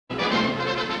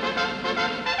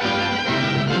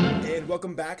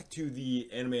welcome back to the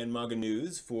anime and manga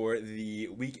news for the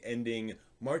week ending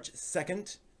March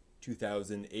 2nd,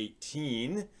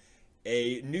 2018.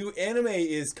 A new anime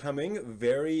is coming,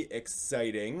 very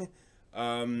exciting.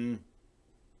 Let's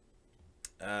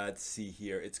see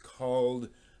here. It's called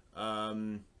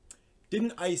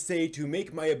Didn't I Say to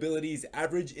Make My Abilities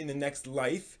Average in the Next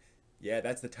Life? Yeah,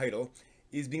 that's the title.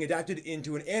 Is being adapted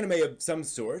into an anime of some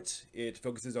sort. It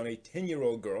focuses on a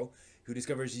 10-year-old girl who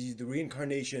discovers she's the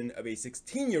reincarnation of a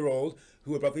 16-year-old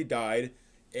who abruptly died,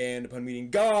 and upon meeting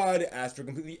God, asked for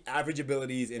completely average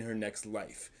abilities in her next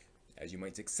life. As you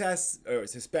might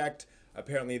suspect,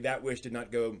 apparently that wish did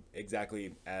not go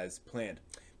exactly as planned.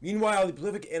 Meanwhile, the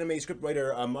prolific anime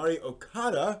scriptwriter Mari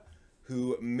Okada,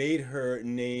 who made her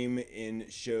name in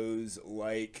shows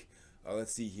like,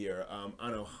 let's see here,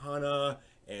 Anohana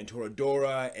and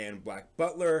Toradora and Black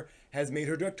Butler, has made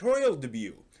her directorial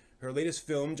debut. Her latest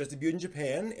film just debuted in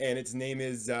Japan, and its name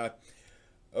is,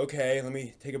 okay, let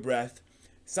me take a breath.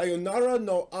 Sayonara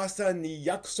no asa ni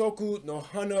yakusoku no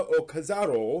hana o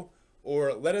kazaro,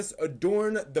 or Let Us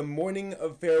Adorn the Morning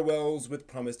of Farewells with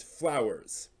Promised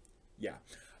Flowers. Yeah.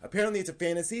 Apparently it's a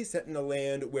fantasy set in a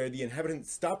land where the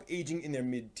inhabitants stop aging in their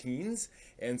mid-teens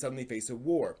and suddenly face a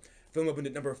war. Film opened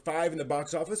at number 5 in the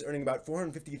box office, earning about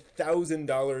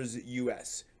 $450,000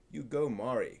 US. You go,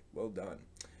 Mari. Well done.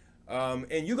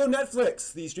 And you go,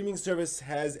 Netflix. The streaming service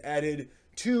has added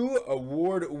 2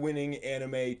 award-winning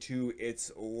anime to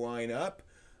its lineup.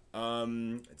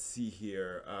 Let's see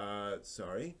here.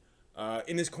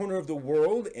 In This Corner of the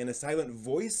World and A Silent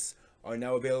Voice are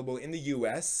now available in the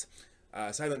US.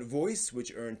 Silent Voice,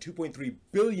 which earned 2.3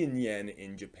 billion yen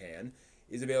in Japan,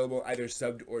 is available either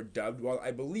subbed or dubbed, while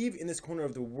I believe In This Corner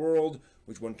of the World,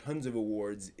 which won tons of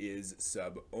awards, is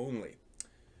sub-only.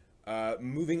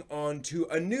 Moving on to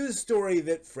a news story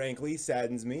that frankly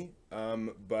saddens me,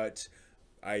 but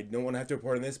I don't want to have to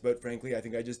report on this, but frankly, I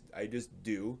think I just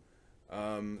do.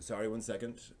 Sorry, one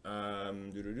second.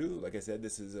 Like I said,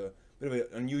 this is a bit of an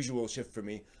unusual shift for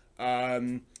me.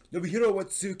 Nobuhiro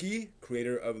Watsuki,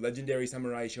 creator of legendary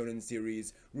samurai shonen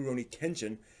series Rurouni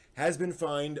Kenshin, has been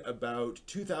fined about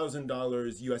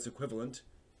 $2,000 US equivalent,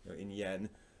 in yen,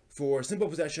 for simple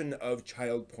possession of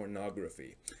child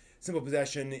pornography. Simple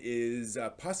possession is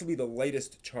possibly the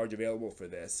lightest charge available for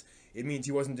this. It means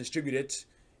he wasn't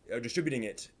distributing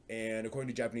it, and according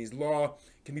to Japanese law,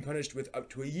 can be punished with up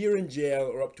to a year in jail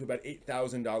or up to about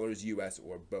 $8,000 US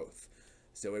or both.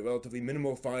 So a relatively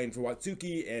minimal fine for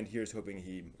Watsuki, and here's hoping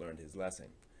he learned his lesson.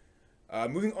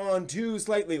 Moving on to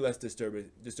slightly less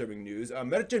disturbing news.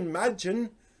 Merchen Madchen,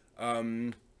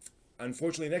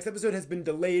 unfortunately, the next episode has been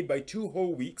delayed by 2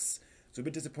 whole weeks, so a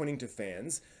bit disappointing to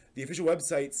fans. The official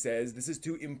website says this is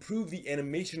to improve the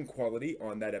animation quality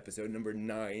on that episode, number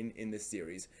 9 in this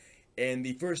series, and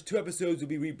the first 2 episodes will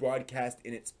be rebroadcast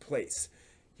in its place.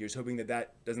 Here's hoping that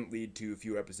that doesn't lead to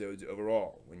fewer episodes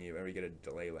overall when you ever get a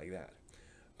delay like that.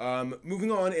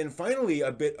 Moving on, and finally,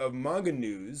 a bit of manga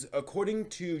news. According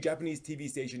to Japanese TV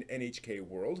station NHK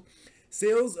World,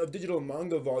 sales of digital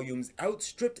manga volumes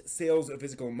outstripped sales of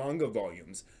physical manga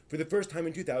volumes for the first time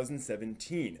in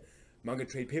 2017. Manga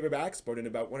trade paperbacks brought in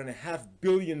about $1.5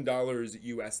 billion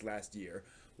US last year,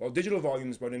 while digital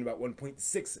volumes brought in about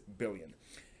 $1.6 billion.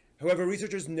 However,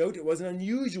 researchers note it was an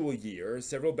unusual year.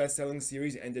 Several best-selling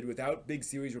series ended without big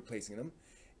series replacing them,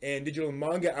 and digital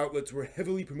manga outlets were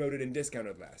heavily promoted and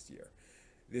discounted last year.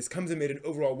 This comes amid an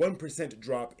overall 1%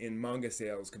 drop in manga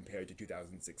sales compared to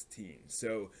 2016.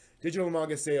 So, digital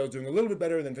manga sales doing a little bit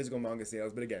better than physical manga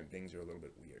sales, but again, things are a little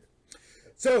bit weird.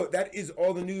 So, that is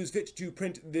all the news fit to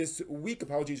print this week.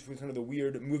 Apologies for kind of the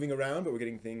weird moving around, but we're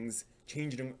getting things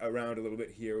changing around a little bit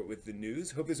here with the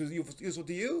news. Hope this was useful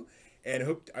to you, and I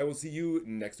hope I will see you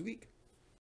next week.